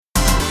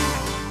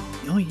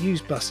I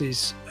use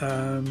buses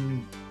a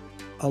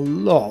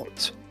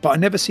lot, but I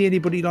never see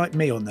anybody like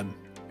me on them,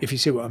 if you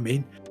see what I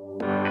mean.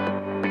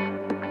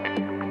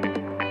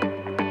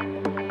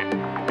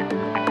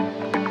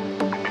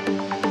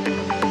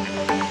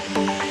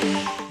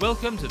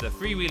 Welcome to the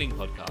Freewheeling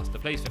Podcast, a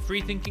place for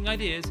free-thinking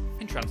ideas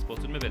in transport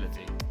and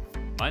mobility.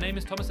 My name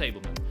is Thomas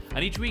Abelman,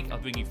 and each week I'll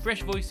bring you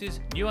fresh voices,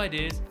 new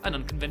ideas, and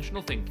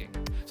unconventional thinking.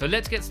 So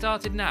let's get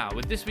started now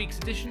with this week's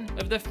edition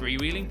of the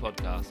Freewheeling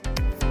Podcast.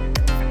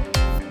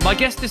 My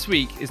guest this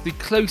week is the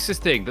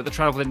closest thing that the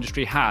travel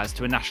industry has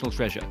to a national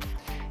treasure.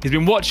 He's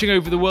been watching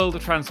over the world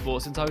of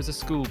transport since I was a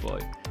schoolboy,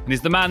 and he's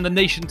the man the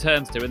nation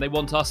turns to when they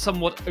want our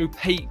somewhat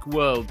opaque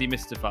world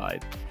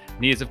demystified.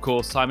 And he is, of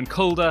course, Simon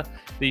Calder,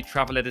 the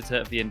travel editor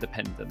of The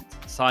Independent.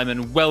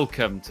 Simon,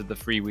 welcome to the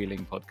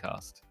Freewheeling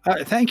Podcast.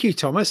 Thank you,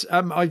 Thomas.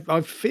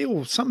 I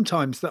feel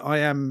sometimes that I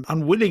am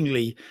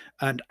unwillingly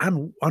and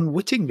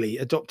unwittingly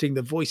adopting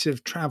the voice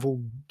of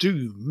travel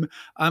doom,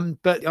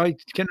 but I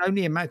can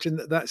only imagine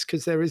that that's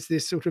because there is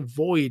this sort of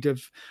void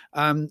of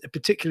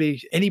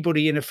particularly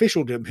anybody in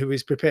officialdom who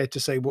is prepared to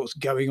say what's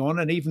going on.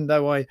 And even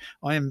though I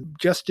am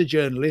just a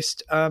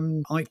journalist,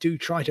 I do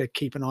try to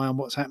keep an eye on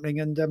what's happening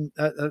and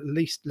at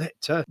least let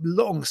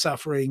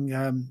long-suffering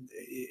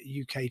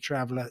UK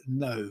traveller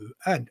know,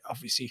 and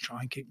obviously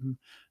try and keep them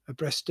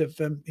abreast of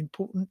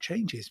important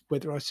changes.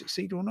 Whether I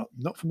succeed or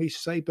not for me to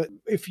say, but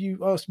if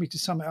you asked me to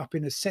sum it up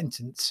in a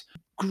sentence,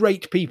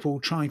 great people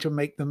trying to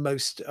make the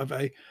most of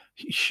a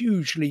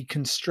hugely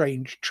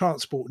constrained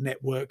transport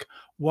network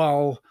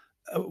while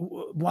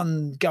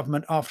one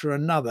government after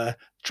another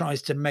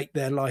tries to make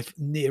their life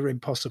near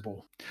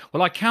impossible.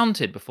 Well, I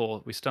counted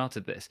before we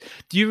started this.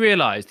 Do you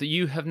realise that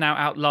you have now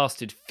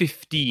outlasted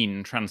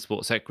 15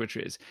 transport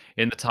secretaries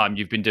in the time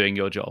you've been doing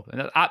your job?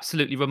 And that's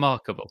absolutely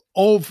remarkable.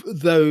 Of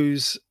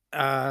those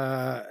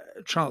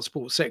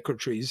transport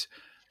secretaries,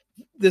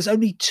 there's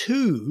only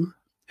two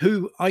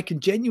who I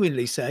can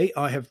genuinely say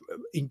I have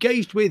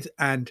engaged with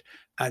and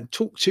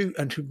talked to,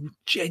 and who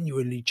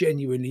genuinely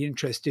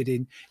interested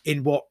in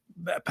what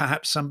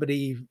perhaps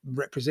somebody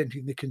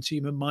representing the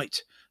consumer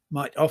might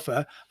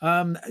offer.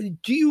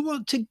 Do you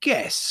want to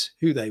guess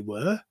who they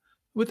were?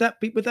 Would that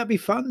be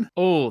fun?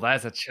 Oh,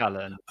 there's a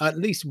challenge. At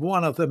least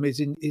one of them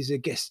is a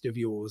guest of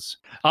yours.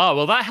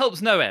 Well, that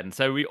helps no end.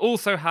 So we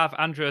also have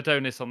Andrew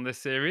Adonis on this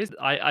series.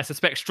 I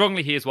suspect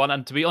strongly he is one,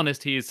 and to be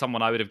honest, he is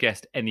someone I would have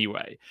guessed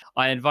anyway.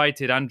 I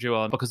invited Andrew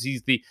on because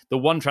he's the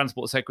one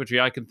transport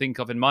secretary I can think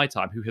of in my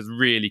time who has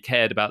really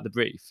cared about the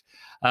brief.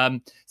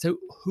 So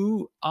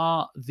who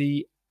are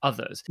the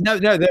others? No,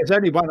 there's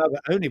only one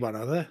other.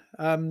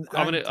 I'm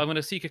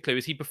gonna seek a clue.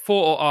 Is he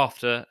before or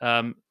after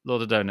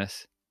Lord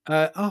Adonis?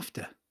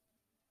 After.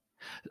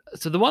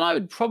 So the one I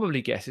would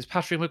probably guess is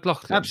Patrick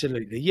McLaughlin.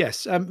 Absolutely,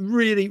 yes. I'm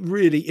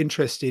really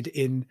interested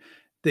in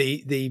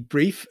the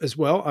brief as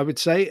well. I would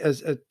say,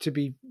 as to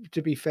be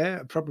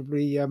fair,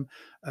 probably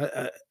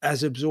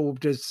as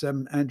absorbed as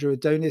Andrew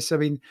Adonis. I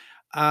mean,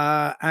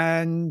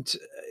 and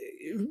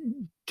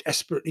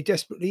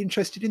desperately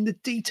interested in the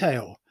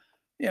detail.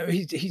 You know,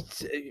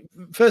 he's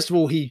first of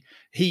all he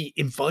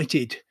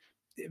invited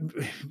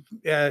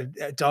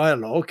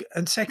dialogue,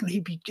 and secondly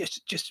he'd be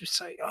just to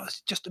say, oh,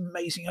 it's just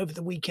amazing. Over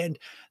the weekend,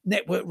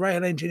 Network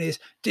Rail engineers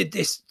did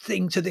this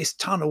thing to this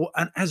tunnel,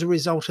 and as a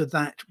result of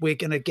that, we're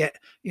going to get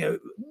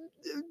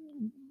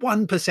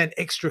 1%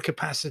 extra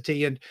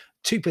capacity and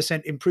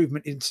 2%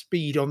 improvement in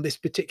speed on this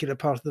particular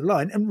part of the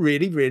line. And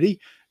really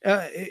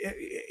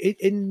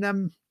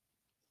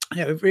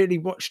really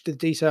watched the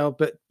detail,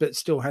 but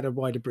still had a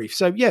wider brief.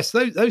 So yes,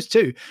 those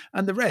two,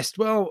 and the rest.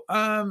 Well,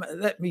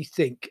 let me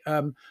think.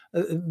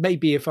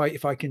 Maybe if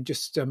I can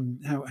just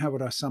how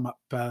would I sum up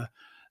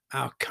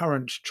our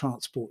current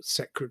transport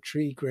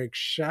secretary, Grant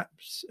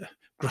Shapps.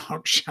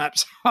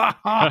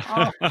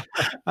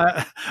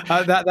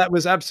 That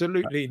was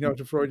absolutely not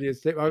a Freudian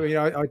slip. I mean,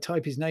 I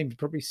type his name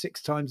probably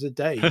 6 times a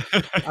day.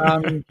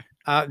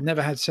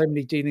 Never had so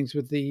many dealings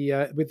with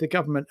the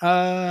government.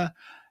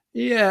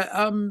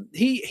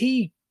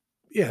 He's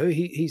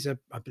I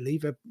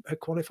believe a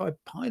qualified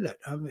pilot.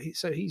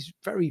 So he's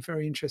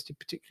very interested,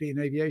 particularly in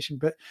aviation.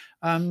 But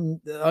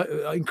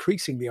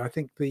increasingly, I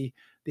think the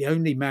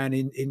only man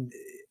in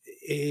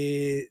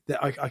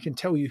that I can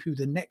tell you who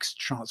the next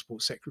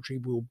transport secretary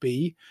will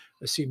be,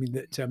 assuming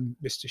that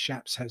Mr.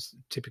 Shapps has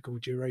the typical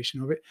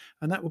duration of it,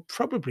 and that will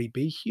probably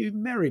be Hugh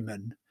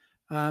Merriman,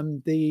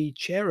 the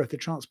chair of the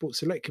Transport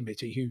Select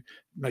Committee, who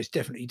most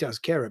definitely does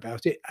care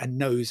about it and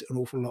knows an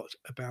awful lot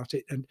about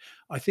it. And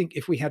I think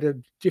if we had a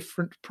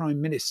different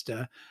prime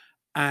minister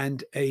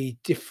and a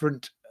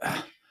different,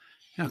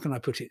 how can I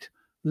put it,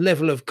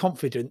 level of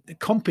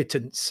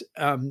competence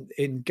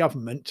in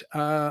government,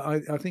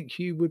 I think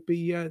Hugh would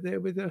be there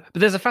with a...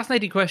 But there's a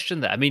fascinating question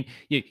there. I mean,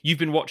 you've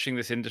been watching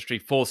this industry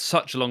for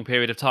such a long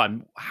period of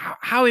time.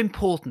 How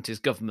important is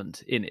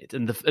government in it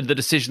and the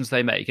decisions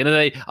they make? And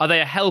are they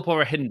a help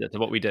or a hinder to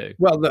what we do?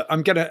 Well, look,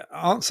 I'm going to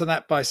answer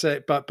that by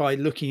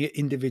looking at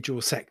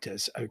individual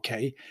sectors.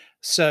 Okay,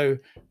 so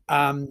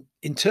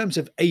in terms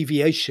of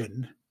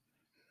aviation,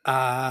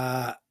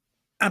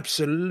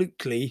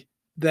 absolutely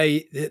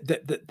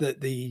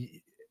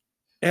the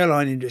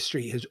airline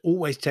industry has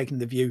always taken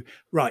the view,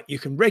 right, you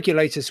can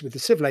regulate us with the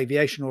Civil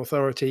Aviation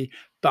Authority,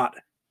 but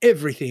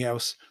everything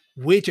else,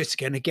 we're just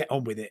going to get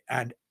on with it.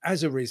 And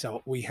as a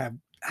result, we have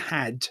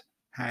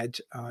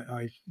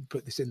I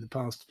put this in the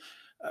past,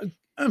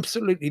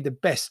 absolutely the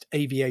best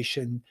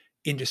aviation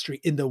industry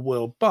in the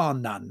world, bar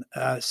none.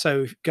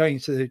 So going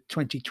to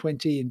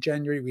 2020 in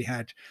January, we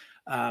had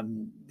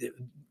um,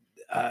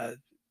 uh,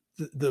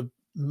 the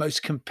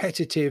most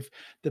competitive,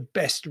 the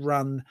best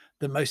run,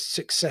 the most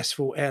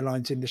successful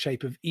airlines in the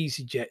shape of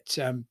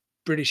EasyJet,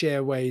 British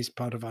Airways,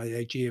 part of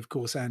IAG, of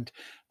course, and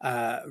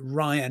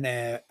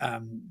Ryanair,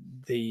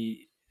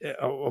 the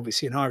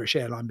obviously an Irish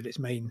airline, but its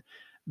main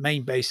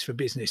base for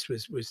business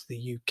was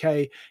the UK.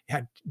 It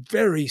had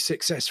very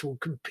successful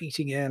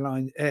competing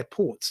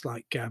airports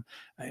like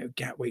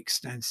Gatwick,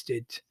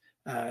 Stansted,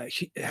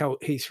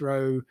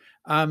 Heathrow,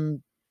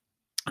 um,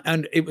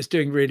 and it was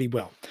doing really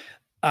well.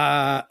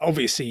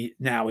 Obviously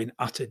now in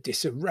utter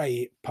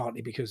disarray,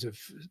 partly because of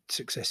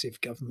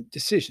successive government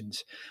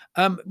decisions.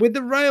 With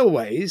the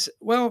railways,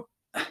 well,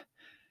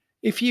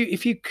 if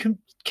you can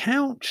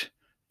count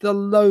the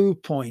low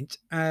point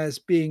as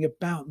being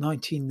about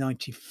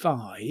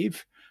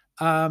 1995,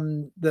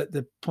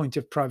 the point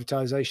of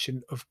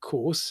privatization, of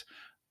course,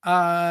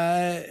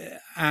 uh,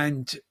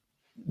 and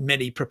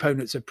many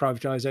proponents of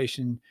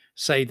privatization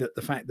say that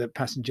the fact that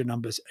passenger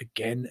numbers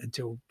again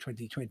until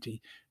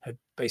 2020 had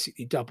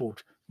basically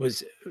doubled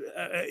was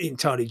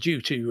entirely due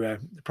to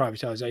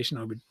privatization.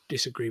 I would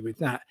disagree with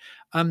that.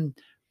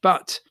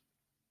 But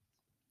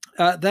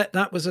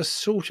that was a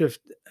sort of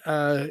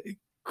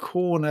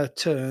corner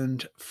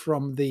turned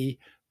from the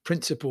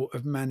principle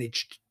of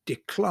managed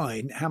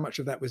decline. How much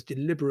of that was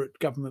deliberate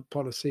government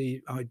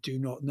policy, I do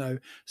not know.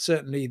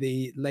 Certainly,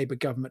 the Labour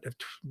government of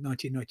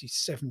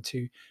 1997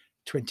 to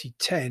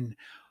 2010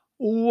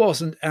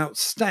 wasn't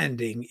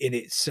outstanding in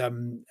its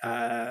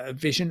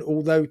vision.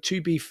 Although,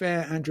 to be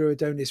fair, Andrew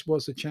Adonis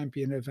was a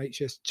champion of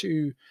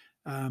HS2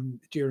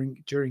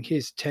 during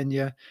his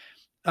tenure,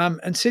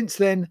 and since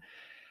then,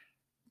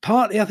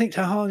 partly, I think,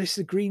 to harness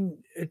the green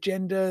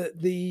agenda,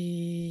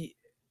 the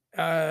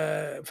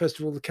first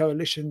of all the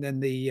coalition, then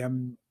the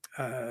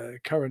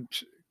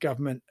current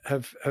government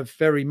have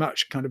very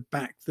much kind of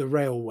backed the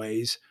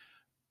railways,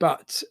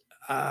 but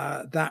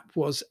that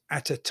was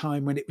at a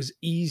time when it was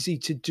easy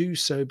to do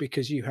so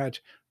because you had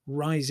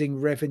rising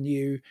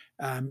revenue.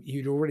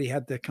 You'd already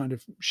had the kind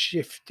of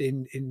shift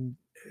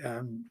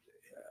um,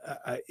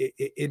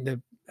 in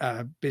the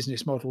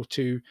business model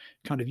to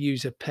kind of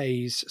user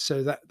pays,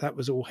 so that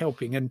was all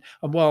helping. And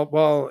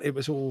while it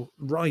was all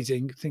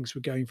rising, things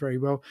were going very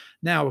well.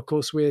 Now, of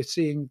course, we're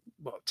seeing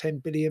what,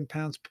 £10 billion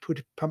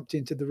pumped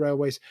into the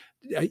railways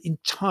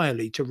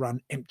entirely to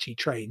run empty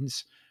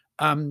trains,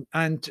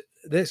 and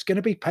there's going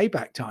to be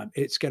payback time.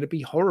 It's going to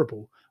be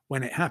horrible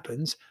when it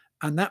happens,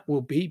 and that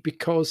will be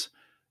because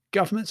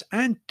governments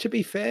and, to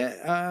be fair,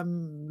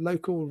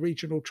 local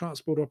regional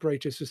transport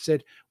operators have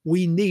said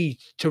we need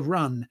to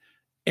run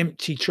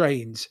empty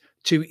trains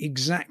to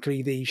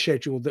exactly the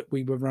schedule that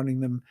we were running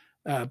them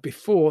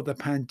before the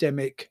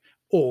pandemic,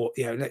 or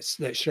let's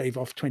shave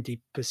off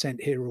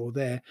 20% here or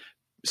there,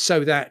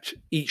 so that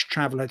each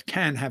traveller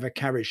can have a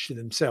carriage to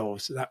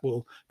themselves. That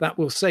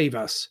will save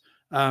us.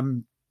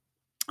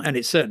 And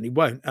it certainly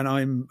won't. And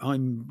I'm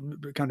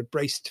kind of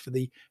braced for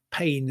the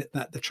pain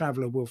that the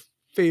traveller will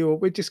feel.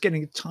 We're just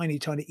getting a tiny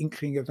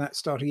inkling of that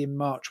starting in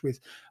March with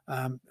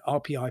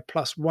RPI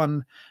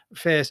 +1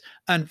 fares,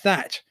 and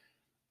that,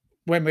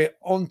 when we're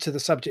on to the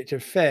subject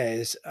of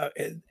fares,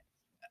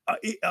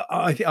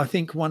 I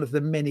think one of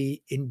the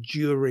many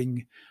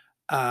enduring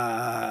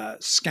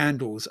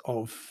scandals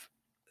of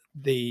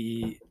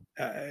the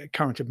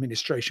current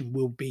administration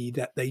will be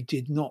that they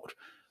did not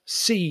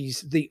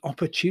seize the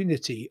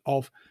opportunity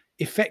of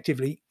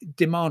effectively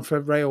demand for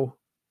rail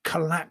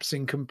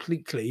collapsing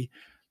completely,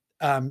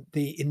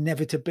 the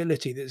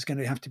inevitability that there's going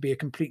to have to be a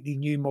completely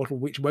new model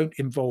which won't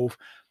involve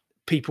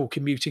people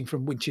commuting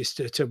from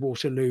Winchester to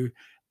Waterloo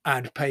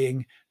and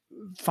paying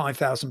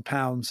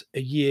 £5,000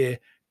 a year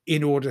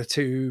in order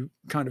to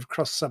kind of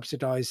cross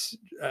subsidise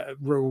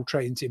rural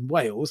trains in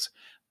Wales.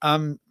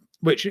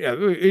 Which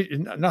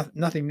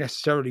nothing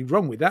necessarily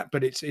wrong with that,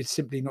 but it's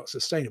simply not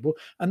sustainable.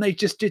 And they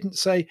just didn't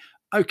say,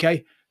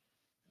 okay,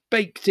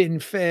 baked in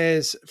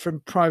fares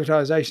from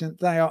privatisation,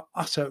 they are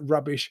utter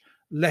rubbish.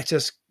 Let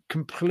us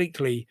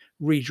completely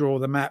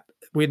redraw the map.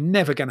 We're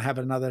never going to have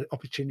another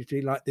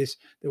opportunity like this.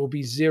 There will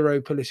be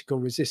zero political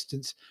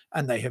resistance.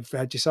 And they have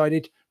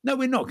decided, no,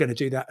 we're not going to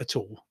do that at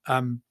all.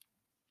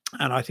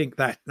 And I think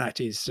that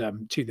is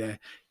to their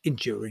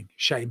enduring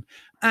shame.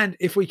 And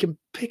if we can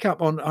pick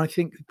up on, I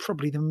think,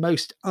 probably the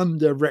most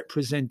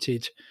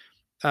underrepresented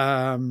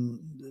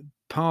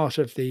part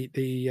of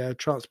the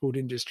transport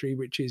industry,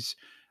 which is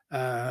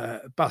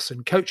bus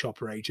and coach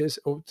operators,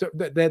 or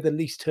they're the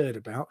least heard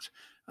about,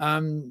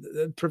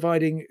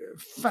 providing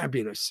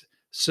fabulous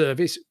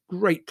service,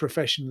 great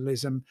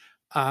professionalism,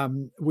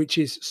 which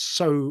is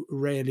so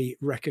rarely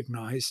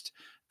recognised.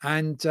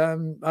 and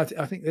I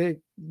think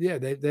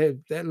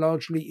they're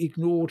largely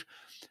ignored.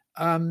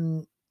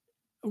 Um,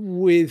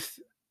 with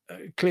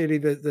clearly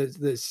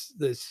there's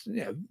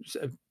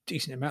sort of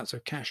decent amounts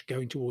of cash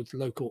going towards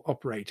local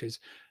operators,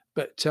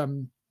 but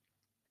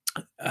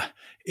uh,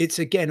 it's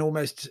again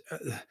almost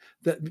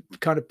that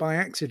kind of by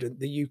accident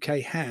the UK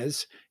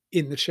has,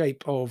 in the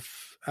shape of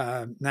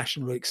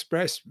National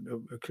Express,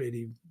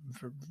 clearly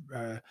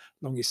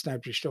long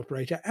established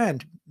operator,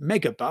 and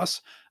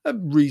Megabus, a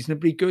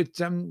reasonably good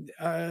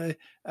uh,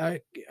 uh,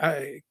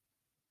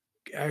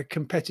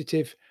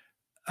 competitive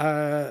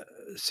uh,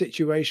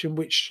 situation,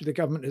 which the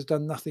government has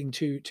done nothing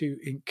to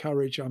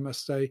encourage, I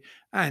must say.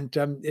 And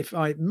if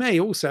I may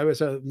also,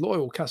 as a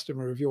loyal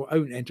customer of your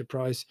own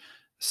enterprise,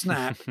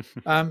 Snap,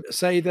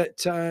 say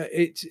that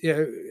it's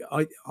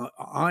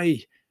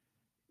I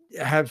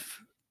have,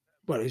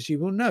 well, as you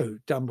will know,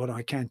 done what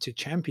I can to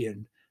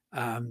champion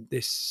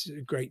this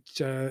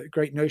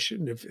great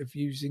notion of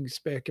using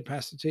spare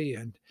capacity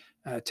and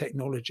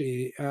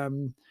technology,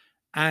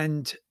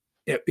 and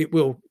it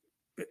will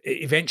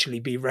eventually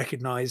be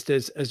recognised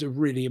as a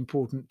really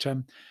important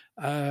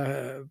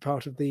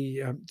part of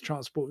the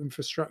transport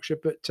infrastructure.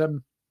 But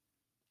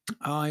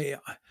I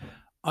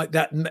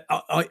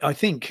I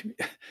think,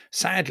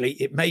 sadly,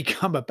 it may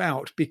come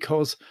about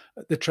because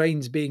the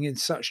trains being in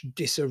such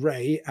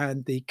disarray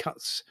and the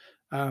cuts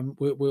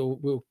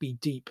will be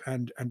deep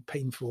and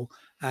painful,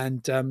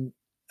 and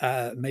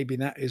maybe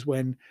that is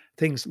when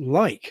things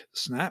like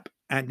Snap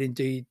and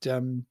indeed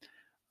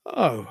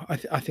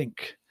I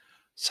think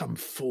some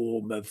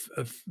form of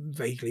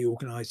vaguely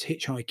organised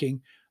hitchhiking.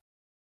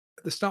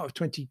 At the start of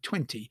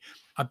 2020,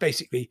 I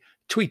basically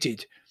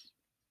tweeted,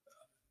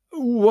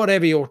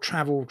 whatever your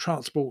travel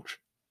transport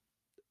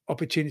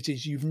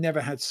opportunities, you've never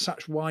had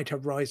such wide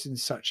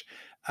horizons, such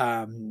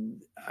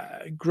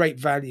great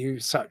value,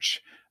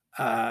 such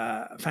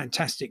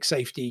fantastic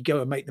safety.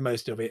 Go and make the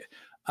most of it.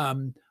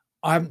 Um,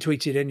 I haven't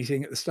tweeted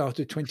anything at the start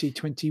of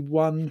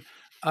 2021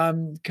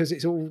 because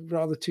it's all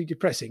rather too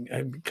depressing.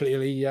 And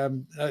clearly,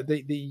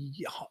 the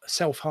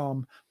self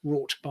harm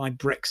wrought by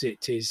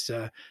Brexit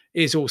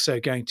is also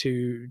going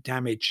to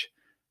damage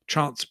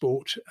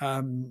transport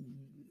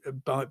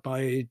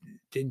by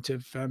dint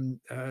of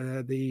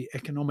the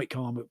economic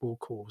harm it will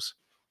cause.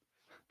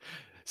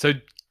 So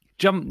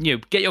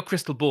get your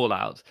crystal ball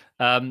out.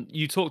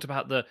 You talked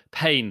about the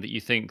pain that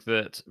you think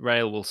that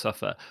rail will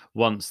suffer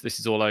once this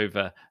is all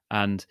over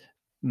and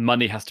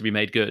money has to be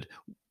made good.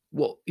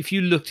 What if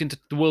you looked into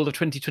the world of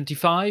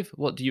 2025?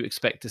 What do you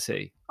expect to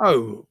see?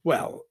 Oh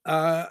well,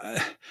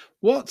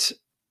 what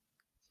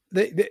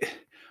the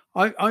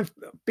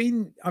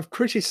I've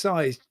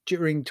criticised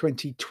during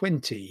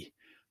 2020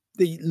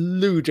 the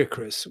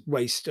ludicrous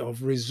waste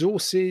of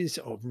resources,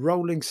 of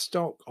rolling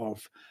stock,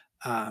 of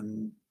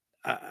um,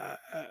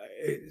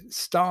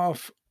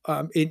 staff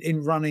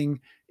in running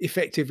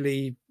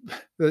effectively.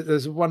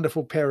 There's a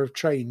wonderful pair of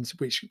trains,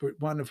 which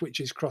one of which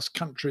is cross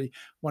country,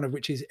 one of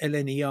which is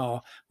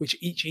LNER, which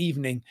each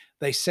evening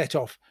they set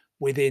off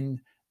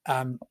within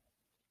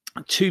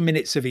 2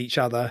 minutes of each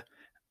other,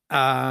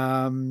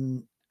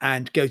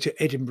 and go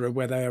to Edinburgh,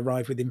 where they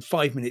arrive within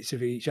 5 minutes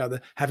of each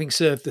other, having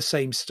served the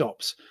same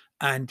stops.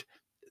 And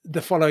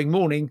the following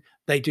morning,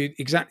 they do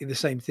exactly the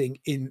same thing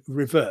in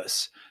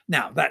reverse.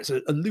 Now, that's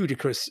a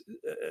ludicrous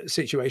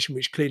situation,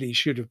 which clearly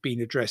should have been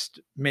addressed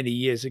many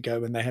years ago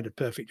when they had a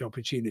perfect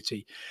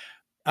opportunity.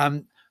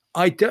 Um,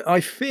 I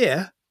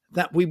fear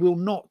that we will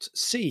not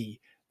see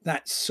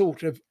that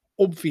sort of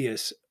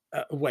obvious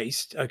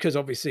waste, because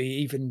obviously,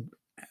 even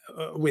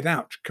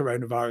without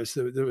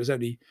coronavirus, there was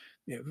only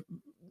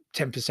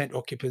 10%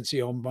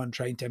 occupancy on one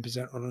train,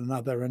 10% on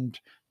another, and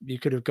you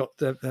could have got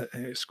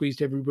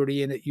squeezed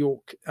everybody in at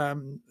York,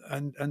 and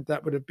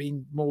that would have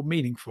been more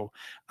meaningful.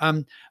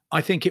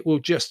 I think it will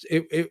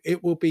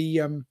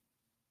be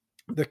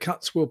the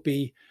cuts will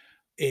be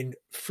in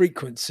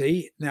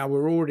frequency. Now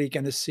we're already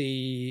going to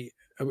see.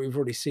 We've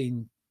already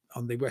seen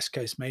on the West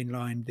Coast Main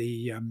Line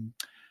the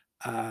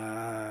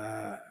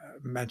uh,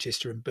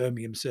 Manchester and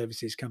Birmingham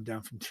services come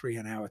down from 3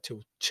 an hour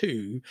till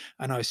 2,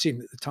 and I assume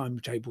that the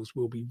timetables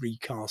will be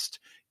recast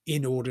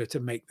in order to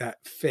make that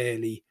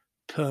fairly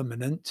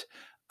permanent.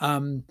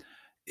 Um,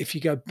 if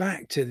you go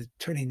back to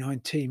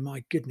 2019,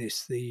 my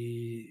goodness, the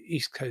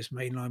East Coast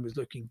Main Line was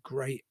looking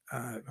great.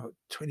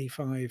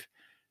 25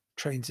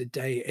 trains a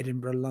day,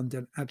 Edinburgh,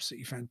 London,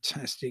 absolutely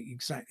fantastic.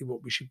 Exactly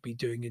what we should be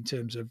doing in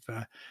terms of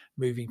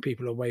moving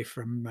people away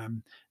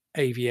from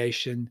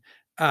aviation,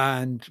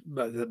 and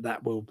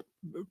that will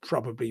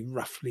probably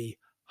roughly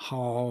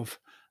halve.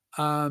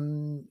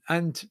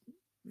 And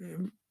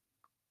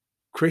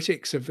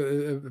critics of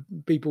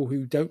people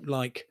who don't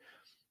like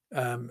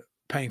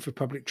paying for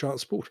public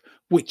transport,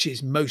 which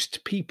is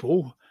most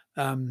people.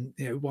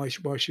 Why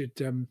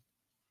should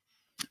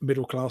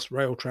middle class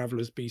rail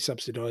travellers be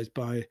subsidised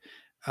by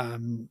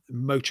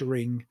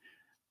motoring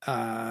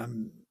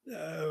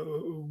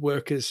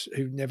workers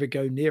who never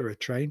go near a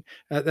train?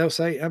 They'll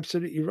say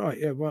absolutely right.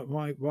 Yeah,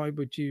 why would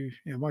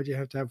why do you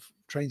have to have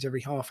trains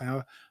every half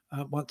hour?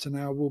 Once an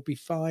hour will be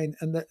fine,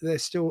 and that they're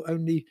still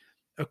only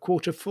a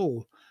quarter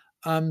full.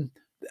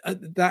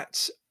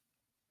 That's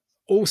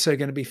also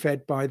going to be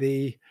fed by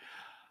the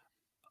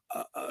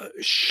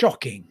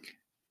shocking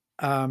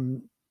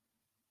um,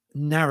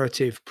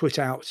 narrative put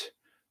out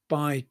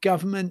by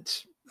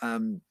government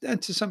and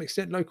to some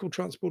extent local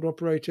transport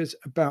operators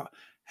about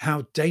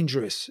how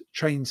dangerous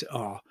trains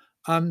are.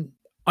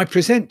 I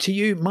present to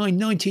you my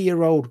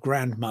 90-year-old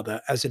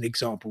grandmother as an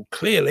example,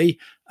 clearly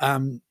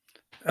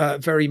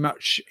very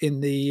much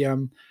in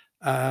the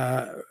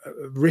uh,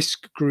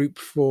 risk group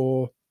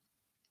for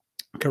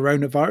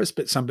coronavirus,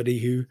 but somebody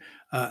who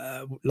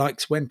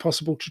likes, when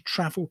possible, to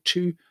travel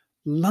to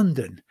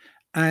London.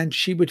 And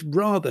she would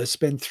rather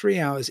spend 3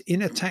 hours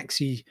in a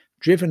taxi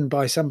driven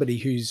by somebody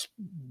whose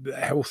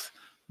health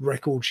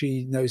record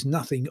she knows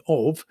nothing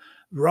of,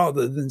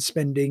 rather than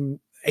spending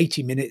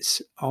 80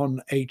 minutes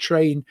on a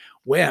train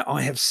where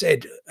I have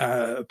said,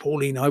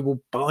 Pauline, I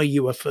will buy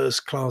you a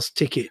first class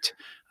ticket.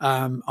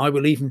 I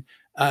will even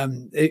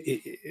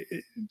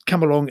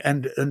come along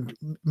and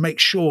make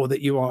sure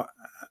that you are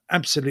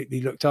absolutely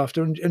looked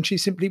after, and she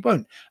simply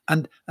won't.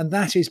 And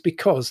that is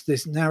because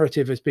this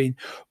narrative has been,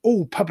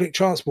 oh, public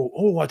transport,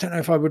 oh, I don't know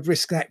if I would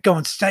risk that. Go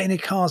on, stay in your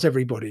cars,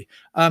 everybody.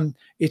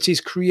 It is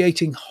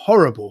creating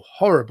horrible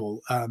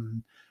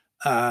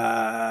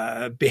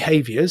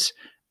behaviors,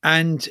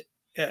 and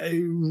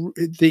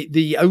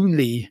the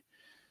only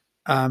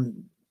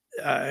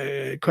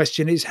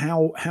question is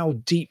how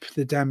deep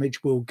the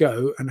damage will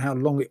go and how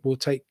long it will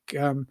take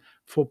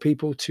for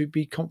people to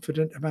be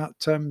confident about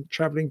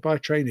traveling by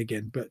train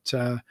again. But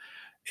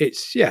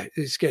it's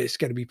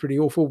going to be pretty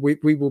awful.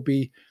 We will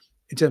be,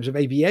 in terms of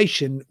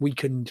aviation,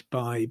 weakened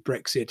by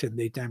Brexit and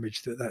the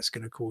damage that that's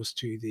going to cause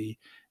to the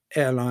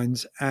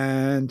airlines.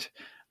 And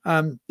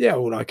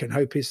all I can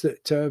hope is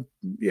that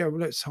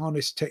let's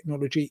harness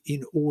technology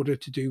in order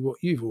to do what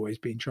you've always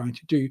been trying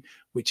to do,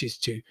 which is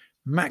to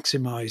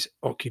maximize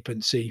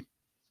occupancy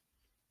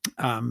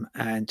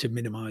and to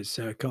minimize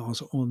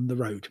cars on the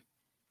road.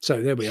 So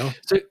there we are.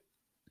 So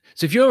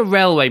if you're a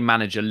railway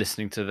manager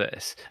listening to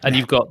this, and Yeah.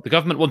 you've got the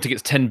government wanting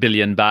its 10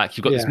 billion back,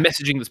 you've got this Yeah.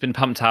 messaging that's been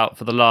pumped out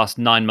for the last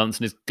 9 months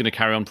and is going to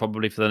carry on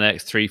probably for the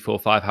next 3, 4,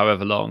 5,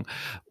 however long.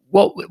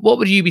 What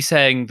would you be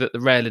saying that the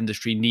rail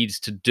industry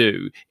needs to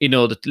do in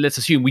order to, let's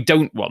assume we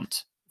don't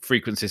want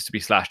frequencies to be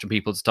slashed and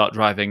people to start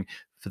driving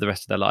for the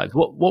rest of their lives?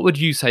 What would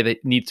you say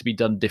that needs to be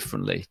done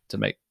differently to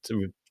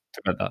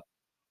prevent that?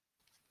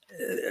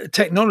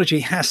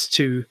 Technology has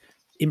to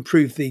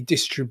improve the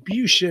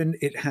distribution.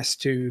 It has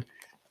to,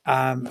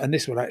 and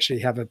this will actually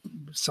have a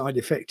side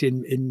effect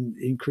in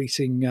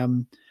increasing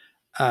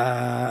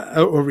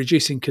or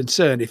reducing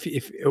concern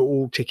if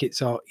all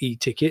tickets are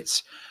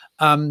e-tickets.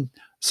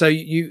 So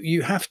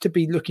you have to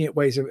be looking at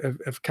ways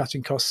of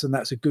cutting costs, and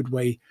that's a good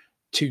way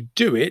to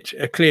do it.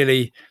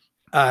 Clearly,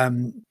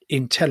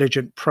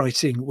 intelligent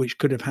pricing, which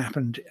could have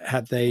happened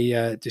had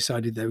they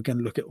decided they were going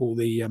to look at all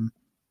the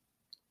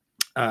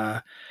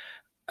uh,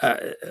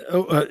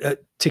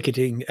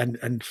 ticketing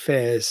and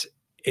fares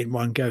in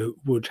one go,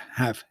 would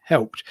have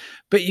helped.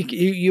 But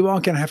you are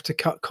going to have to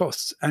cut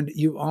costs, and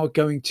you are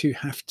going to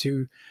have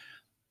to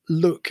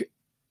look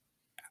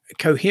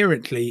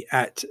coherently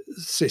at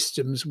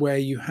systems where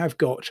you have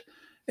got,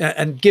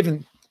 and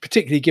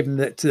particularly given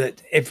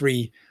that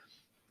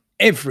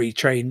every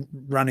train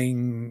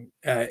running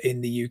in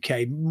the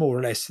UK more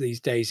or less these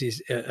days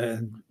is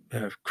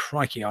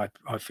crikey, I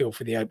feel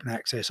for the open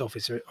access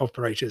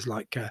operators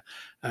like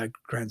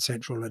Grand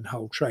Central and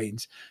Hull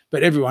Trains,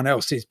 but everyone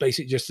else is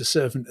basically just a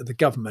servant of the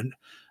government,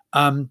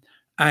 and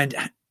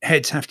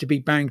heads have to be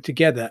banged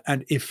together.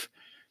 And if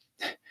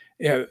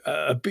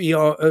a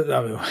BR,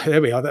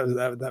 there we are.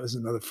 That was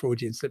another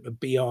Freudian slip. A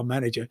BR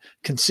manager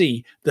can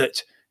see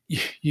that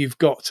you've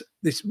got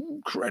this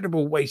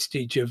incredible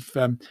wastage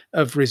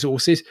of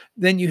resources.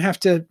 Then you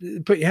have to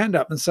put your hand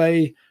up and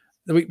say,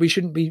 we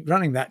shouldn't be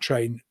running that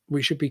train.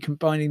 We should be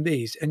combining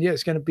these. And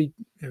it's going to be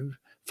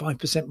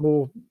 5%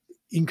 more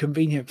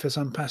inconvenient for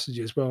some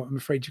passengers. Well, I'm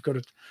afraid you've got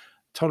to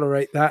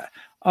tolerate that.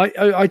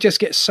 I just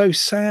get so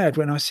sad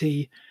when I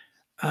see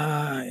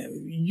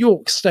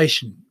York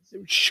Station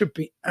should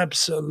be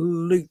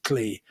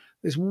absolutely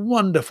this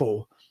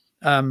wonderful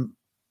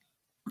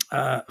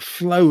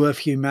flow of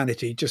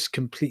humanity, just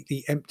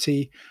completely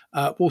empty.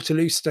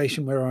 Waterloo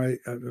Station, where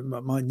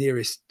my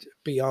nearest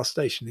BR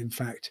station, in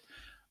fact,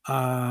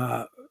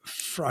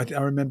 Friday,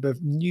 I remember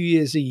New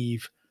Year's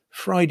Eve,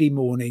 Friday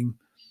morning,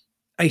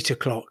 8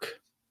 o'clock,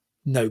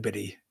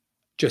 nobody,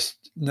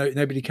 just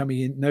nobody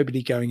coming in,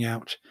 nobody going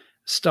out,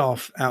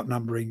 staff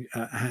outnumbering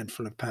a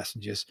handful of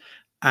passengers,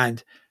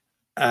 and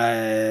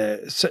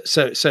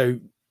so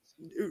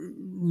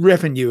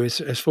revenue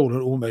has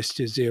fallen almost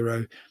to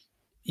zero.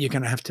 You're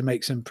going to have to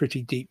make some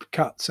pretty deep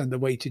cuts, and the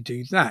way to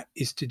do that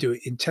is to do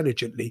it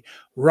intelligently,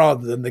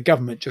 rather than the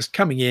government just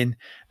coming in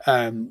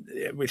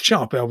with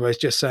sharp elbows,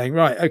 just saying,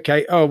 right,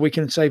 okay, we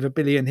can save $1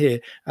 billion here,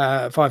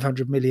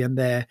 500 million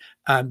there,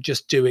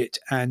 just do it,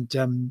 and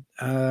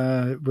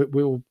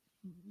we'll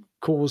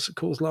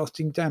cause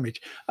lasting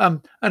damage.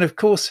 And of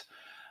course,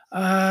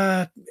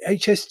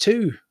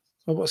 HS2,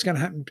 or what's going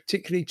to happen,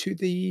 particularly to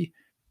the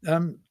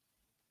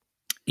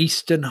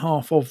eastern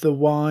half of the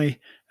Y.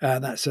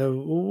 That's a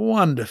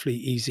wonderfully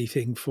easy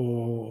thing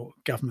for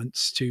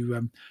governments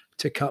to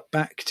cut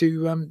back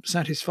to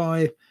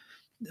satisfy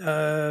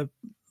uh,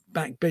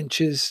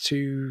 backbenchers,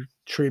 to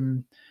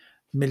trim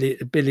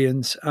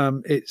billions.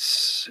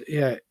 It's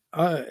yeah,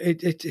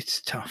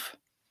 it's tough,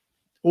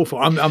 awful.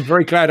 I'm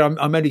very glad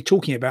I'm only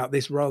talking about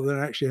this rather than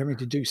actually having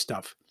to do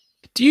stuff.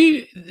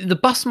 The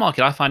bus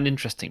market I find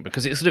interesting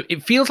because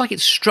it feels like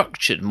it's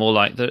structured more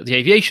like the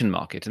aviation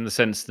market, in the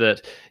sense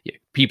that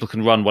people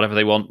can run whatever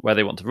they want where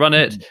they want to run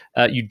it.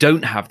 Mm. You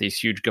don't have these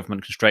huge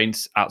government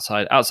constraints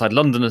outside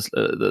London. As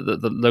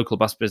the local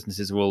bus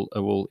businesses are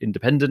all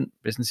independent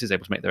businesses,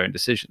 able to make their own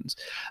decisions.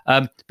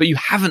 But you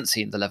haven't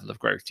seen the level of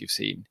growth you've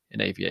seen in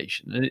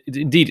aviation, and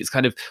indeed it's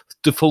kind of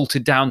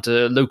defaulted down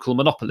to local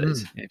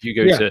monopolies. Mm. If you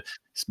go Yeah. to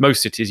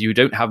most cities, you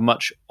don't have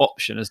much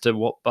option as to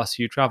what bus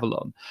you travel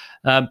on.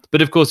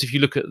 But of course, if you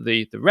look at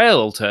the rail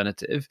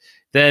alternative,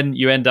 then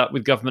you end up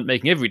with government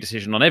making every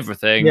decision on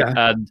everything. Yeah.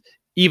 And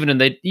even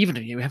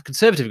you have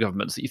conservative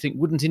governments that you think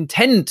wouldn't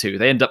intend to,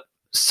 they end up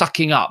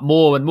sucking up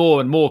more and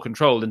more and more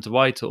control into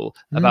Whitehall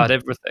about Mm.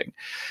 everything.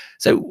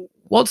 So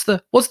what's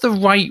the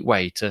right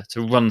way to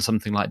run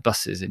something like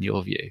buses in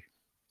your view?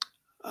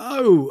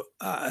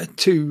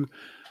 To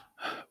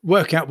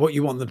work out what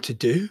you want them to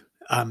do,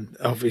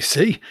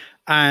 obviously.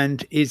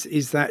 And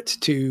is that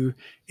to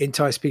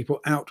entice people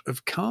out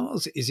of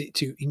cars? Is it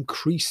to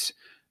increase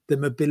the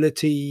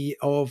mobility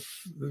of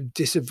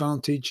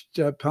disadvantaged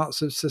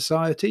parts of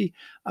society?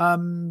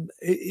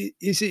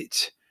 Is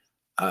it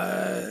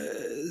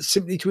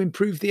simply to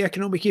improve the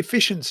economic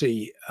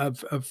efficiency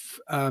of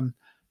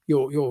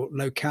your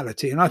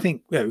locality? And I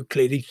think,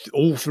 clearly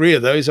all three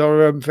of those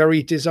are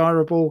very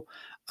desirable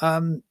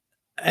um,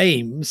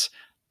 aims.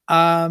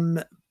 Um,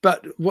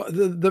 but what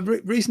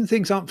the reason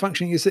things aren't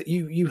functioning is that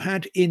you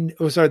had in,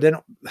 or sorry, they're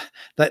not,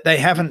 that they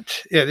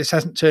haven't. Yeah, this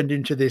hasn't turned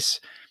into this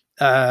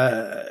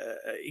uh,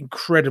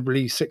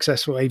 incredibly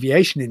successful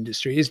aviation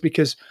industry, is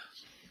because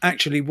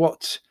actually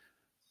what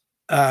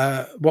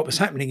was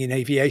happening in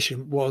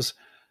aviation was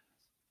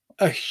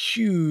a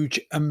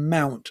huge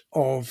amount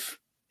of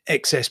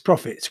excess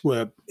profits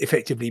were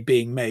effectively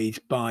being made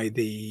by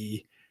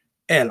the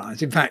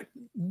airlines. In fact,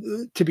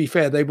 to be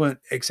fair, they weren't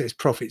excess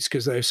profits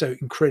because they were so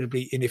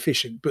incredibly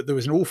inefficient, but there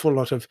was an awful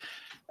lot of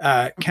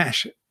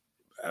cash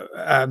uh,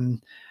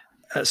 um,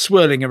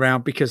 swirling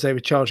around because they were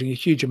charging a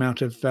huge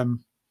amount of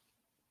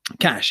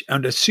cash.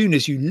 And as soon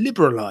as you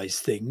liberalize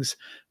things,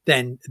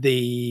 then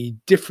the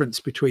difference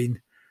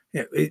between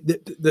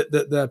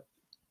the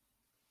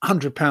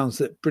 £100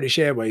 that British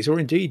Airways, or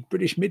indeed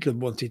British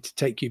Midland, wanted to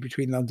take you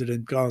between London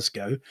and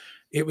Glasgow,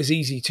 it was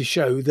easy to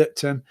show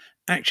that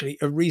actually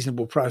a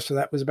reasonable price for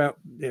that was about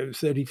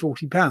 30,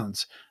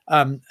 £40.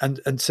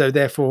 And so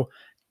therefore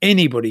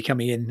anybody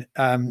coming in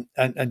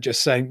and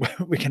just saying, well,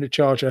 we're going to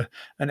charge an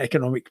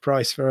economic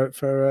price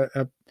for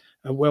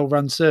a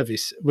well-run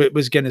service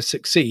was going to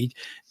succeed.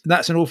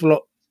 That's an awful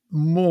lot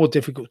more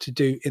difficult to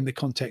do in the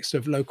context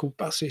of local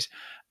buses.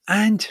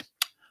 And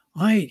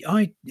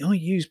I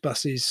use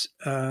buses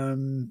a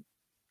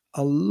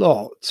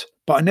lot,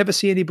 but I never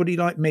see anybody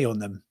like me on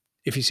them,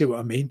 if you see what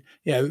I mean.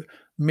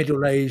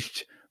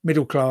 Middle-aged,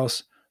 middle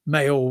class,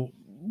 male,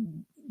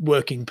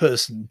 working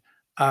person.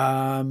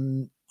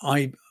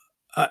 I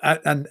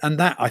and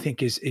that I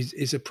think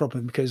is a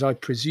problem, because I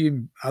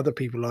presume other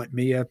people like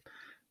me are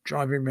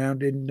driving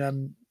around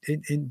in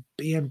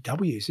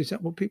BMWs. Is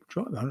that what people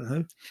drive? I don't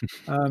know.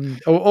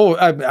 Or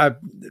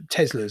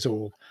Teslas,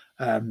 or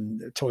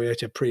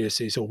Toyota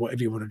Priuses, or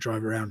whatever you want to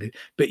drive around in.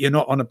 But you're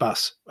not on a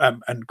bus,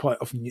 and quite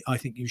often I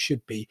think you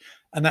should be.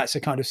 And that's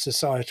a kind of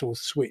societal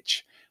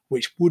switch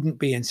which wouldn't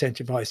be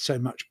incentivized so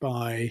much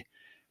by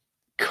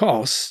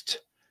cost,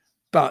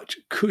 but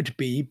could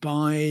be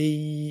by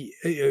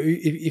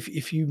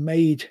if you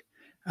made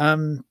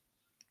um,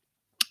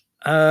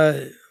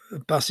 uh,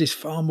 buses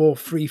far more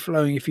free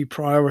flowing, if you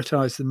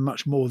prioritize them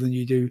much more than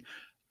you do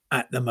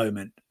at the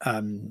moment.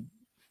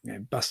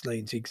 Bus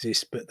lanes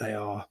exist, but they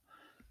are,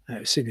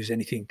 as soon as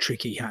anything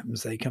tricky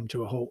happens, they come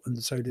to a halt,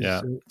 and so does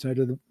Yeah. so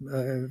do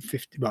the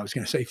 50. Well, I was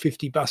going to say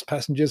 50 bus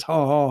passengers. Ha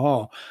ha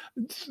ha!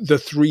 The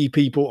three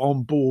people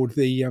on board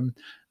the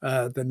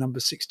number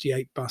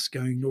 68 bus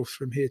going north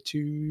from here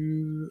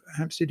to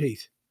Hampstead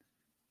Heath.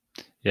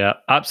 Yeah,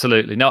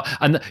 absolutely. No,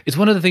 and it's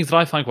one of the things that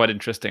I find quite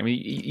interesting. I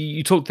mean,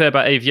 you talked there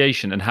about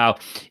aviation and how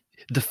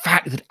the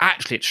fact that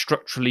actually it's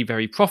structurally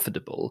very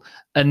profitable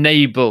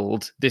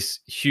enabled this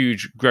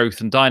huge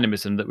growth and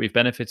dynamism that we've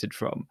benefited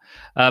from.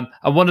 And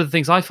one of the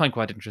things I find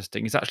quite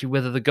interesting is actually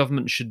whether the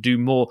government should do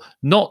more,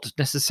 not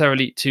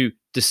necessarily to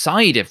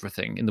decide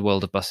everything in the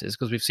world of buses,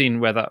 because we've seen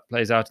where that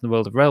plays out in the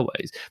world of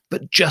railways,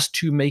 but just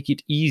to make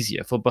it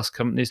easier for bus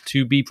companies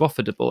to be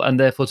profitable, and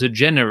therefore to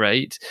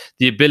generate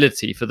the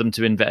ability for them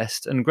to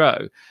invest and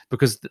grow,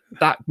 because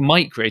that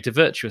might create a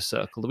virtuous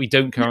circle that we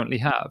don't currently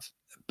have.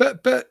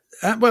 But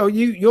well,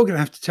 you're going to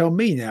have to tell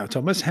me now,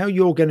 Thomas, how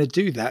you're going to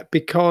do that,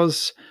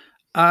 because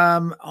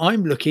I'm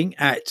looking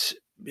at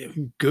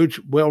good,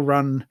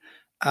 well-run,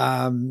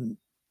 um,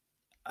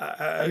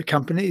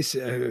 companies,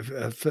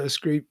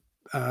 First Group,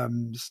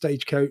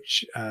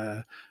 Stagecoach,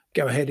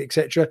 Go Ahead,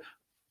 etc.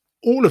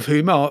 All of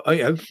whom are,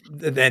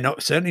 they're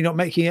not certainly not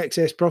making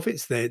excess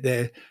profits.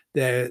 They're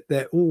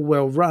all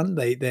well run.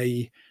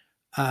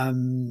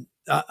 And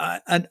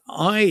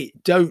I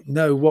don't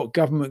know what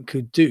government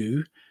could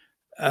do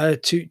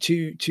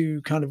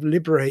to kind of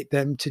liberate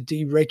them, to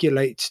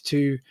deregulate,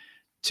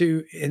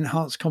 to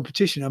enhance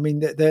competition. I mean,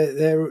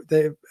 they're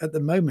at the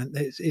moment.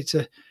 It's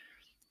a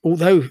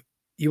although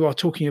you are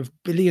talking of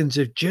billions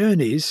of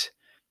journeys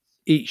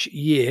each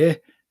year,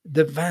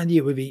 the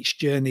value of each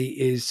journey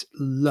is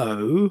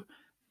low.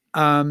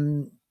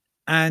 And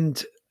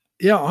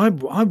yeah, I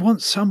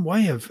want some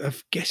way of uh,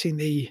 getting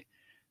the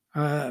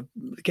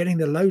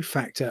load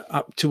factor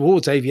up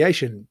towards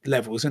aviation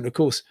levels. And of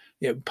course,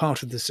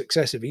 part of the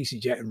success of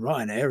EasyJet and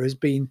Ryanair has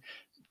been,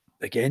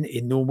 again,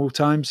 in normal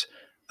times,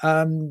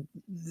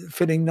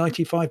 filling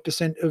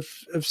 95%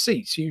 of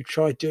seats. You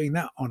try doing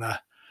that on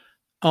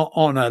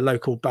a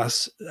local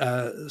bus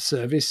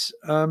service,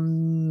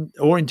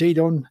 or indeed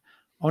on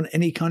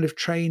any kind of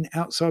train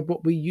outside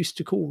what we used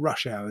to call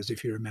rush hours,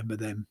 if you remember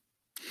them.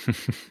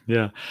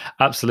 Yeah,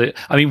 absolutely.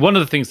 I mean, one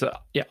of the things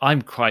that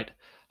I'm quite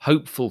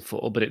hopeful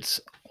for, but it's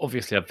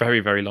obviously a very,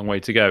 very long way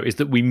to go, is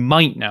that we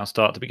might now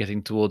start to be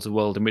getting towards a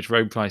world in which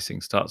road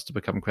pricing starts to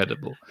become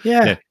credible.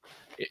 Yeah,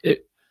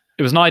 It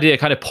was an idea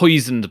kind of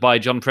poisoned by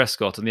John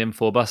Prescott and the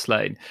M4 bus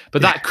lane,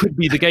 but that could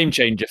be the game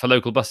changer for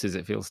local buses,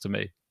 it feels to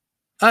me.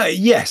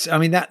 yes. I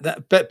mean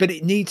but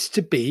it needs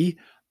to be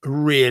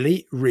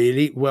really,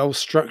 really well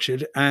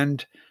structured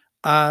and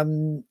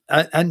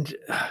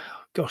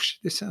gosh,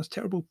 this sounds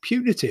terrible.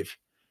 Punitive.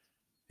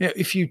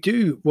 If you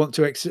do want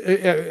to,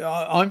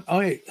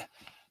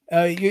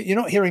 you're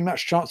not hearing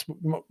much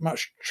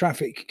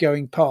traffic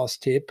going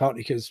past here,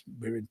 partly because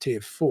we're in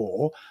tier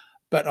 4,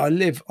 but I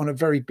live on a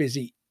very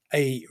busy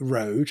A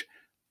road,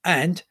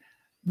 and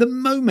the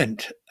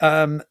moment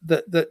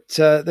that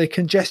the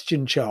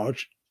congestion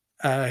charge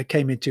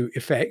came into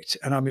effect,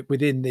 and I'm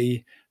within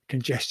the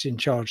congestion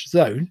charge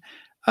zone,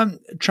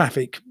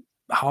 traffic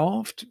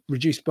halved,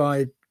 reduced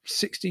by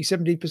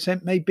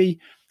 60-70% maybe,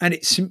 and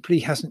it simply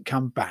hasn't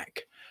come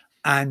back.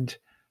 And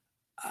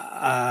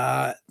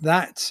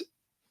that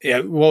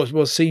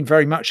was seen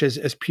very much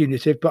as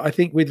punitive. But I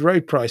think with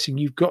road pricing,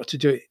 you've got to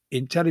do it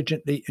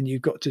intelligently, and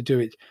you've got to do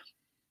it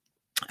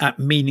at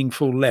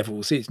meaningful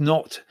levels. It's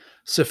not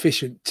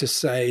sufficient to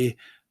say,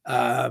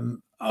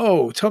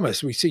 "Oh,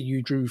 Thomas, we see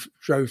you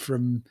drove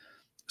from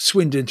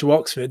Swindon to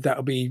Oxford.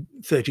 That'll be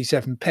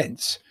 37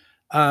 pence."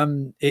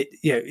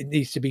 It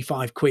needs to be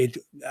 £5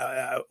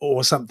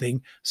 or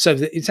something, so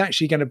that it's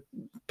actually going to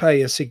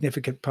play a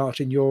significant part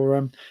in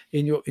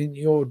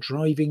your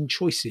driving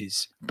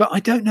choices. But I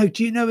don't know.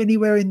 Do you know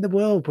anywhere in the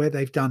world where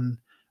they've done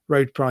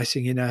road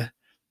pricing in uh,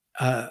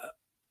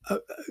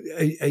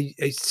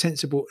 a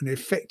sensible and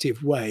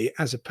effective way,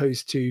 as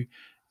opposed to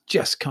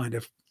just kind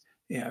of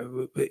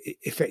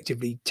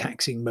effectively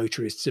taxing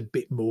motorists a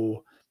bit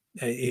more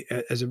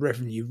as a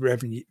revenue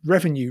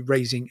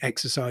raising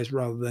exercise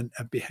rather than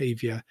a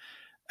behavior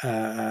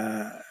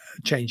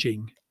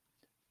changing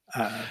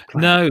plan?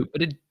 No,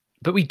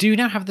 but we do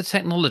now have the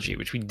technology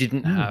which we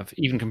didn't Mm. have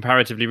even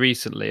comparatively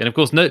recently, and of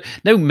course, no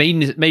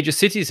major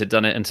cities had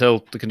done it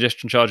until the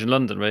congestion charge in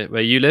London,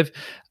 where you live,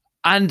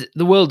 and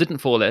the world didn't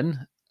fall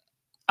in,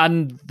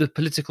 and the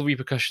political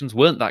repercussions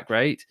weren't that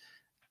great,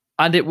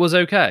 and it was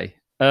okay.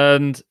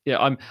 And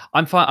yeah,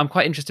 I'm fine. I'm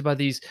quite interested by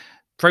these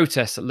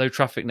protests at low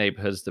traffic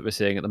neighborhoods that we're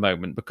seeing at the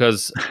moment,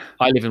 because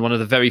I live in one of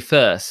the very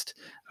first,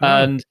 Oh,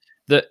 and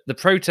the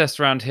protests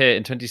around here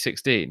in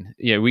 2016.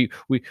 We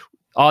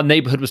our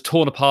neighborhood was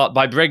torn apart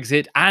by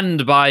Brexit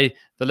and by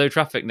the low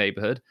traffic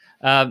neighborhood,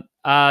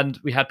 and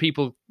we had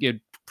people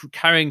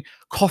carrying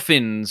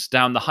coffins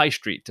down the high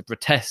street to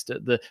protest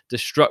at the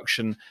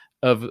destruction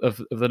of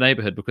the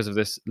neighborhood because of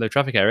this low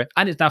traffic area,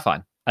 and it's now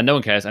fine, and no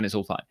one cares, and it's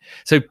all fine.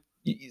 So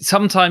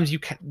sometimes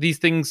these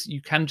things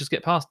you can just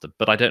get past them,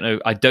 but I don't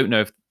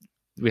know if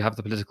we have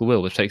the political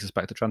will, which takes us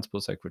back to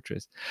transport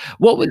secretaries.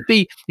 What would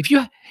be if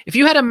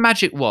you had a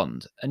magic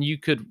wand and you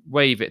could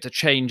wave it to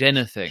change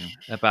anything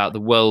about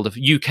the world of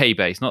UK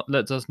based, not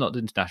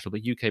international,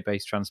 but UK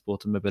based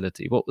transport and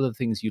mobility? What were the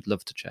things you'd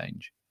love to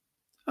change?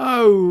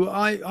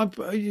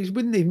 oh, you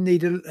wouldn't even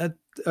need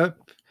a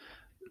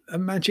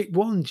magic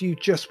wand. You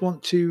just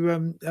want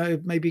to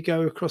maybe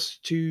go across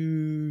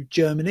to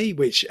Germany,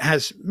 which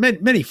has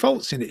many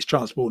faults in its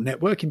transport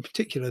network. In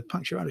particular, the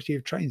punctuality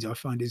of trains, I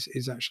find,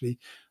 is actually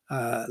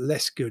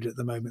less good at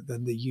the moment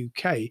than the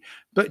UK.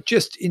 But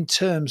just in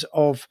terms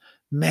of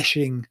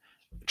meshing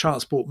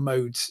transport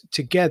modes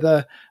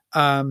together,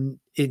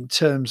 in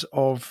terms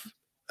of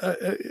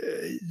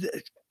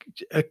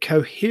a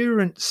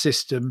coherent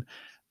system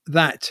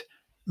that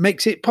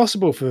makes it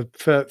possible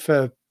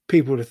for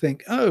people to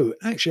think, oh,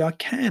 actually, I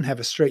can have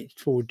a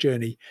straightforward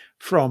journey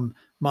from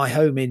my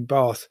home in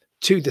Bath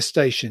to the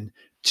station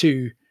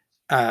to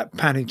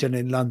Paddington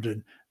in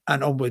London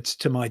and onwards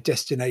to my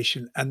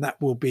destination, and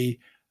that will be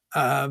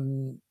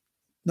um,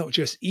 not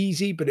just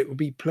easy, but it will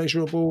be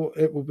pleasurable.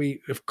 It will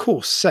be, of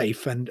course,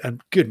 safe, and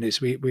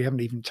goodness, we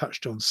haven't even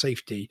touched on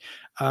safety.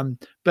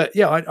 But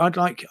yeah, I'd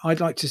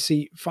like to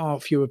see far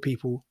fewer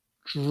people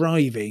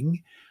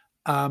driving,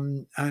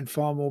 and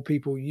far more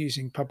people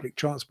using public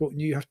transport.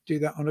 And you have to do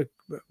that on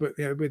with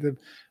a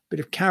bit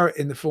of carrot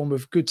in the form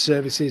of good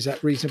services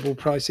at reasonable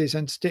prices,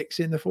 and sticks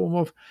in the form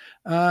of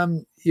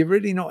you're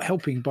really not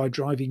helping by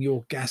driving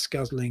your gas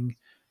guzzling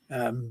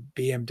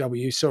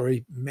BMW.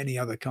 Sorry, many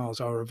other cars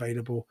are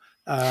available,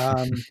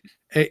 um,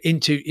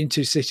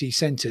 into city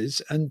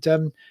centres. And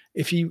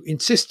if you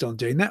insist on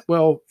doing that,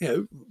 well,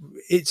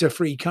 it's a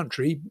free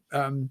country.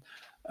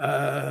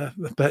 Uh,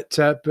 but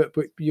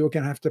you're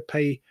going to have to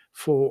pay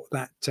for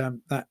that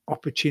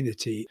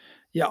opportunity.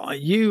 Yeah,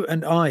 you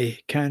and I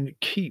can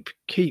keep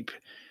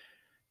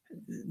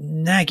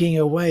nagging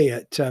away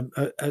at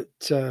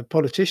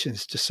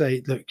politicians to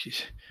say, look,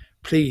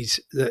 please,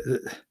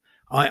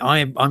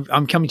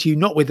 I'm coming to you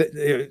not with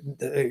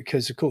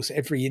because of course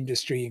every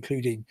industry,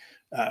 including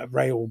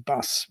rail,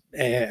 bus,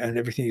 air, and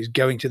everything, is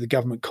going to the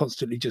government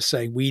constantly, just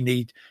saying we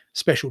need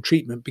special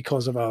treatment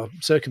because of our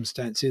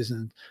circumstances,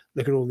 and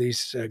look at all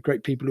these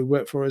great people who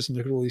work for us, and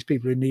look at all these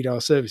people who need our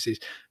services.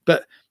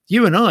 But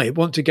you and I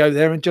want to go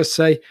there and just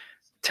say,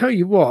 tell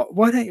you what,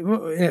 why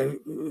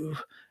don't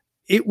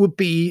it would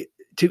be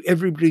to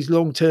everybody's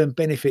long-term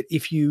benefit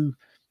if you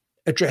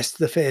addressed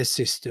the fare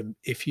system,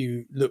 if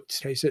you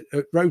looked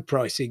at road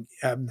pricing,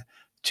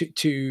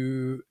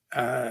 to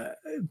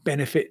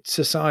benefit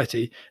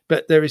society.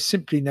 But there is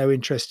simply no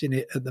interest in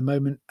it at the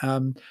moment.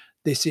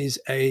 This is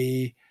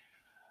a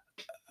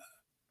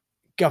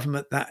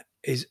government that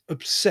is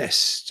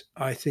obsessed,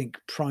 I think,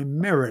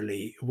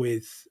 primarily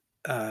with,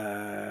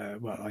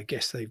 well, I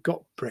guess they've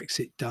got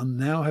Brexit done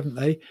now, haven't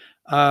they?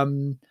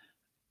 And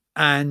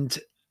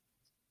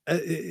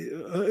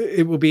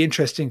it will be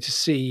interesting to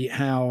see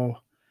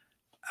how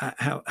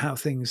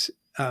things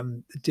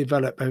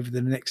develop over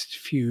the next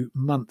few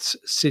months,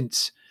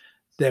 since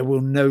there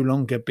will no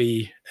longer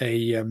be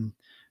a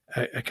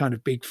kind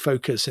of big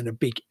focus and a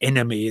big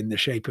enemy in the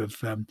shape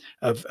of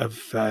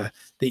the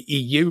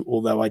EU.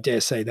 Although I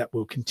dare say that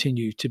will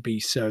continue to be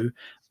so.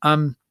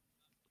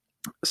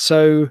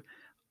 So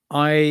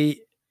I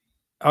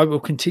will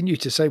continue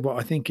to say what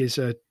I think is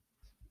a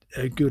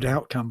good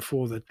outcome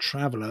for the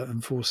traveller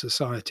and for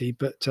society,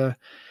 but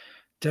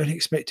don't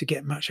expect to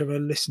get much of a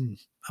listen,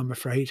 I'm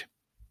afraid.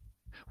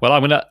 Well,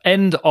 I'm going to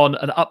end on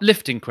an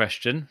uplifting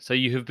question. So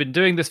you have been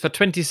doing this for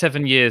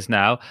 27 years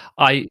now.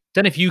 I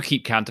don't know if you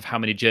keep count of how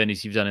many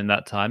journeys you've done in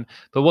that time,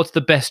 but what's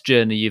the best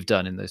journey you've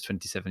done in those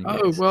 27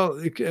 Oh years?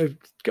 well,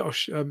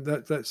 gosh,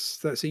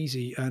 that's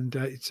easy, and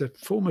it's a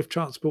form of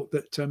transport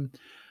that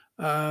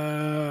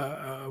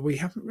we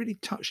haven't really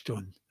touched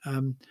on.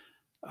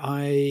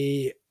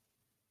 I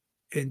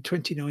In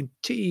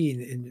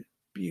 2019, in a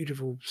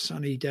beautiful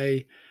sunny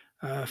day,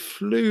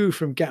 flew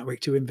from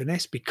Gatwick to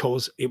Inverness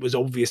because it was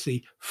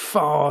obviously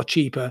far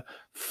cheaper,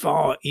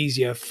 far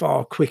easier,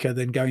 far quicker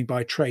than going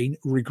by train,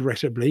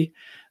 regrettably.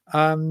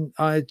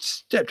 I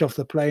stepped off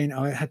the plane.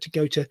 I had to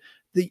go to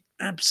the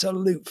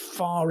absolute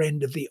far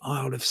end of the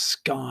Isle of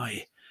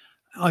Skye.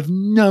 I've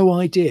no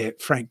idea,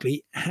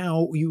 frankly,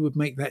 how you would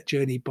make that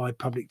journey by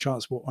public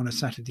transport on a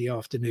Saturday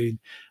afternoon.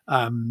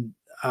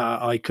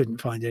 I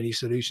couldn't find any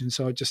solution,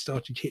 so I just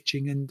started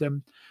hitching, and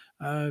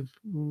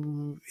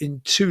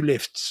in 2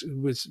 lifts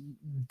was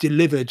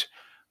delivered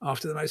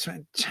after the most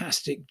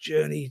fantastic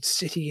journey,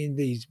 sitting in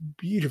these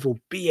beautiful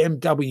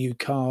BMW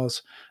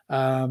cars,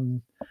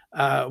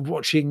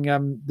 watching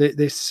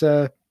this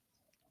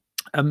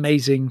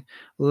amazing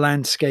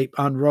landscape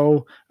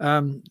unroll.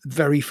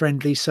 Very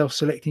friendly,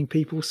 self-selecting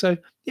people. So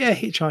yeah,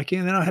 hitchhiking,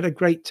 and then I had a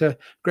great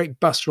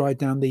bus ride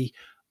down the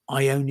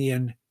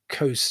Ionian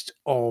coast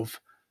of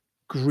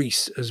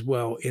Greece as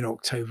well in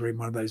October, in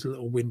one of those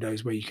little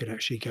windows where you could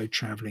actually go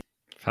traveling.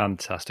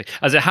 Fantastic.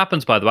 As it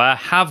happens, by the way, I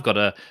have got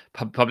a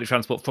public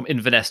transport from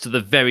Inverness to the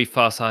very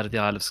far side of the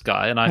Isle of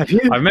Skye. And I Have you?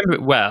 remember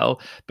it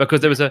well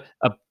because there was a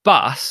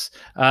bus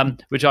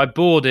which I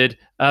boarded.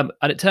 And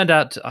it turned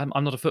out, I'm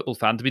not a football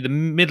fan, to be the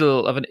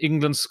middle of an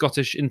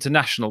England-Scottish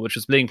international, which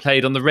was being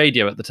played on the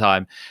radio at the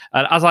time.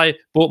 And as I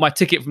bought my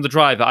ticket from the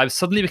driver, I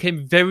suddenly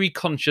became very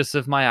conscious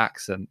of my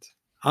accent.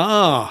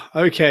 Ah,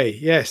 okay.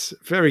 Yes.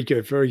 Very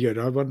good. Very good.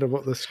 I wonder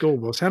what the score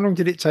was. How long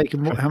did it take,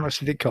 and how much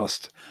did it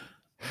cost?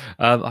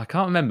 I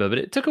can't remember, but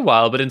it took a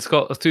while. But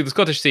through the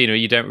Scottish scenery,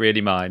 you don't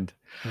really mind.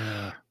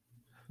 Uh,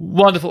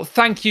 Wonderful.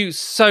 Thank you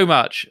so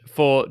much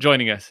for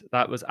joining us.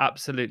 That was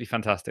absolutely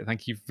fantastic.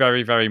 Thank you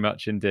very, very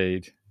much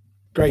indeed.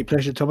 Great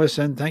pleasure, Thomas,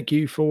 and thank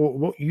you for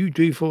what you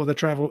do for the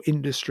travel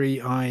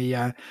industry.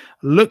 I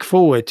look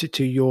forward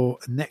to your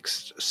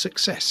next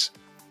success.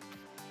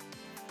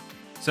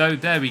 So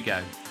there we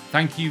go.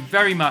 Thank you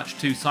very much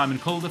to Simon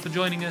Calder for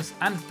joining us,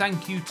 and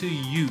thank you to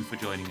you for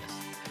joining us.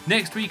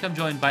 Next week, I'm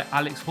joined by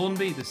Alex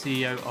Hornby, the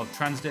CEO of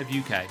Transdev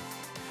UK.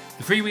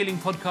 The Freewheeling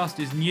podcast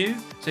is new,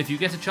 so if you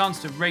get a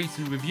chance to rate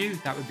and review,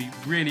 that would be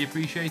really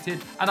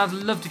appreciated, and I'd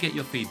love to get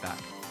your feedback.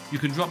 You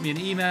can drop me an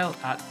email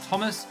at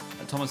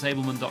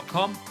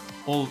thomas@thomasableman.com,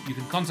 or you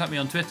can contact me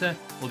on Twitter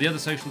or the other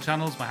social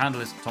channels. My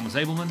handle is Thomas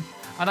Abelman,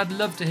 and I'd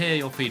love to hear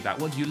your feedback.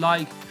 What do you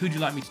like? Who do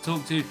you like me to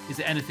talk to? Is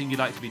there anything you'd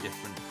like to be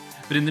different?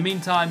 But in the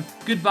meantime,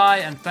 goodbye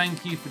and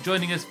thank you for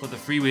joining us for the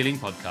Freewheeling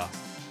Podcast.